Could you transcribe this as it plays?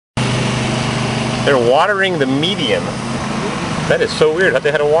They're watering the median. That is so weird. They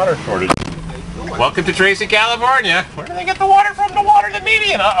had a water shortage. Welcome to Tracy, California. Where do they get the water from to water the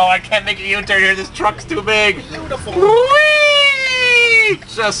median? Uh-oh, I can't make a U-turn here. This truck's too big. Beautiful. Whee!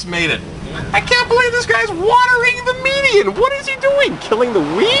 Just made it. I can't believe this guy's watering the median. What is he doing? Killing the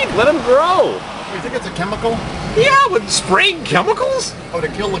weed? Let him grow. You think it's a chemical? Yeah, with spraying chemicals? Oh, to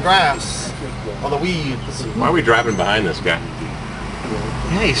kill the grass. Or the weeds. Why are we driving behind this guy?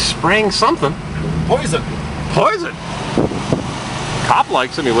 Yeah, he's spraying something. Poison. Poison? Cop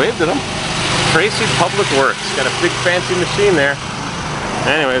likes him. He waved at him. Tracy Public Works. Got a big fancy machine there.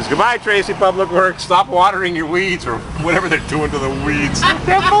 Anyways, goodbye Tracy Public Works. Stop watering your weeds or whatever they're doing to the weeds. I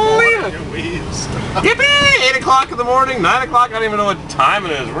can't believe it. Weeds. Yippee! 8 o'clock in the morning, 9 o'clock, I don't even know what time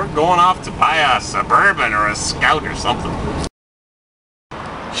it is. We're going off to buy a Suburban or a Scout or something.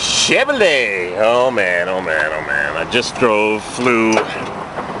 Chevy! Oh man, oh man, oh man. I just flew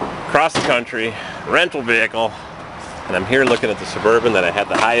across the country, rental vehicle, and I'm here looking at the Suburban that I had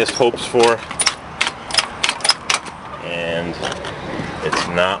the highest hopes for. And it's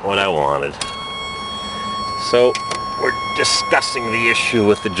not what I wanted. So we're discussing the issue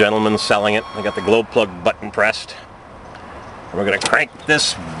with the gentleman selling it. I got the glow plug button pressed. And we're gonna crank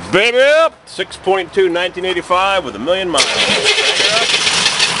this baby up. 6.2 1985 with 1,000,000 miles.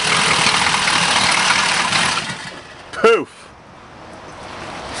 Poof.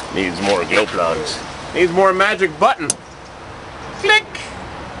 Needs more glow plugs. Needs more magic button. Click.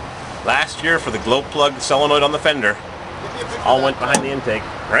 Last year for the glow plug solenoid on the fender. All went behind the intake.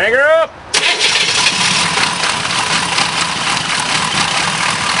 Crank her up!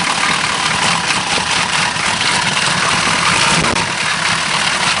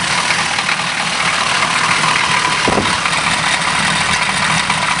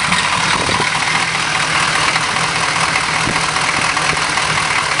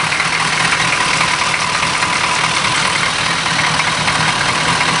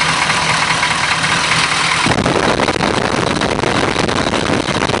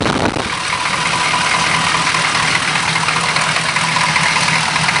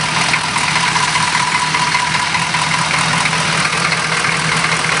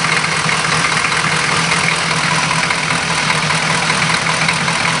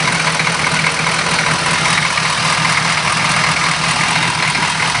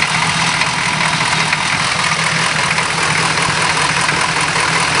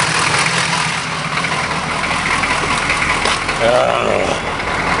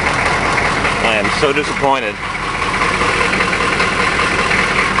 I am so disappointed.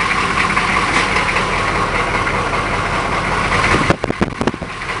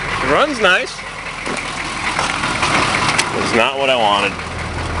 It runs nice. It's not what I wanted.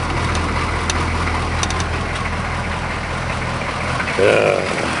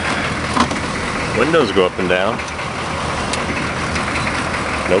 Windows go up and down.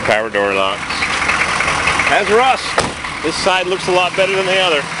 No power door locks. Has rust. This side looks a lot better than the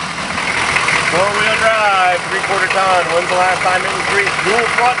other. 4-wheel drive, 3/4 ton. When's the last time it was greased? Dual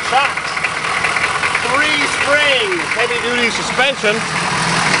front shocks. 3 springs, heavy duty suspension.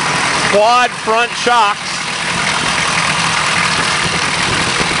 Quad front shocks.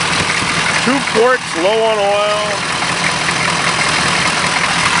 2 quarts, low on oil.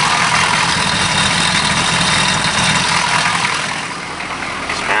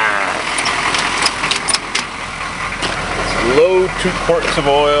 Low 2 quarts of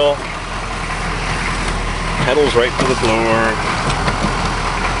oil. Pedals right to the floor.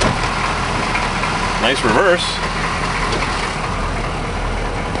 Nice reverse.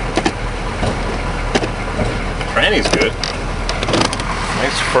 Tranny's good.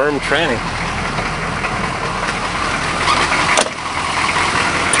 Nice firm tranny.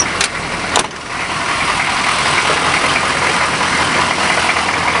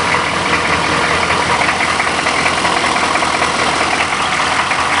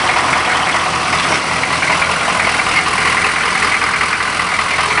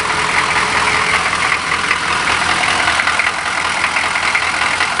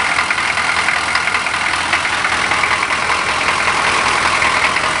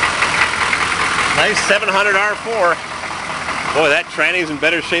 Nice 700 R4. Boy, that tranny's in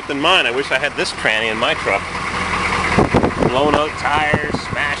better shape than mine. I wish I had this tranny in my truck. Blown out tires,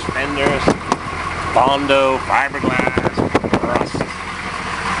 smashed fenders, Bondo, fiberglass, rust.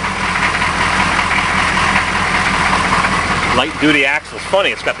 Light duty axles.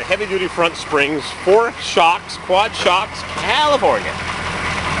 Funny, it's got the heavy duty front springs, 4 shocks, quad shocks, California.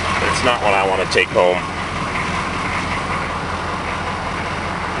 But it's not what I want to take home.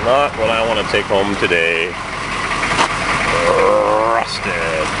 Not what I want to take home today.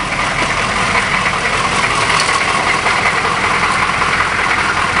 Rusted.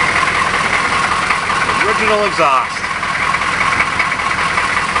 original exhaust.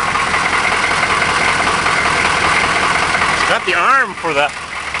 Got the arm for the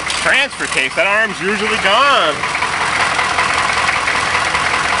transfer case. That arm's usually gone.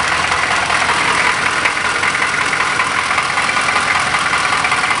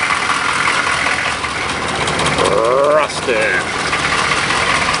 Rusted.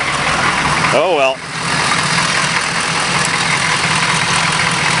 Oh well.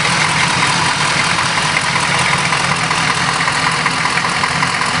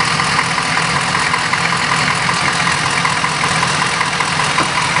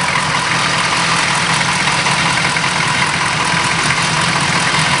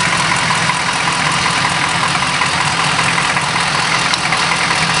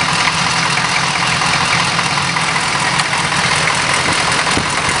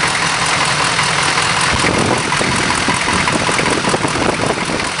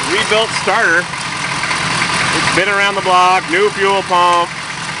 Rebuilt starter. It's been around the block, new fuel pump.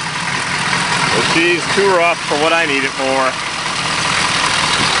 But she's too rough for what I need it for.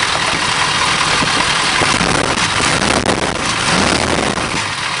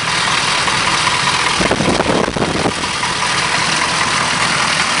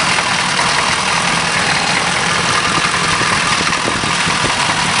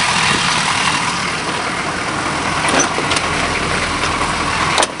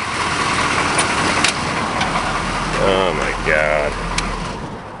 Oh my God.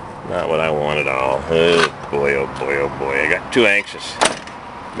 Not what I want at all. Oh boy, oh boy, oh boy. I got too anxious.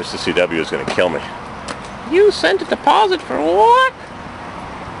 Mr. CW is going to kill me. You sent a deposit for what?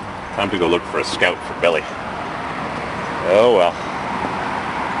 Time to go look for a scout for Billy. Oh well.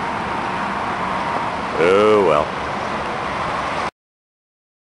 Oh well.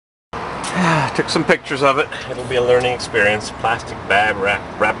 Took some pictures of it. It'll be a learning experience. Plastic bag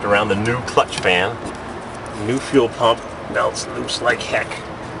wrapped around the new clutch fan. New fuel pump, belt's loose like heck.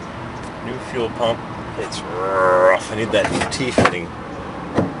 New fuel pump, it's rough. I need that T-fitting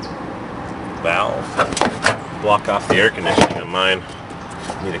valve. Block off the air conditioning on mine.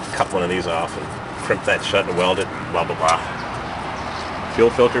 Need to cut one of these off and crimp that shut and weld it, blah blah blah.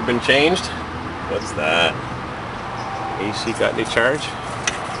 Fuel filter been changed. What's that? AC got any charge?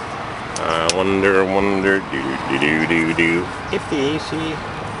 I wonder, do. If the AC,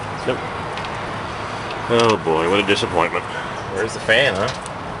 nope. Oh boy, what a disappointment. Where's the fan, huh?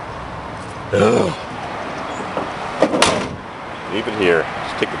 Ugh. Leave it here.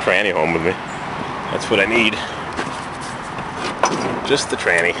 Just take the tranny home with me. That's what I need. Just the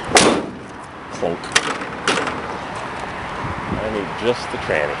tranny. Clunk. I need just the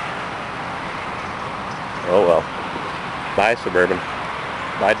tranny. Oh well. Bye, Suburban.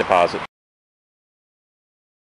 Bye, deposit.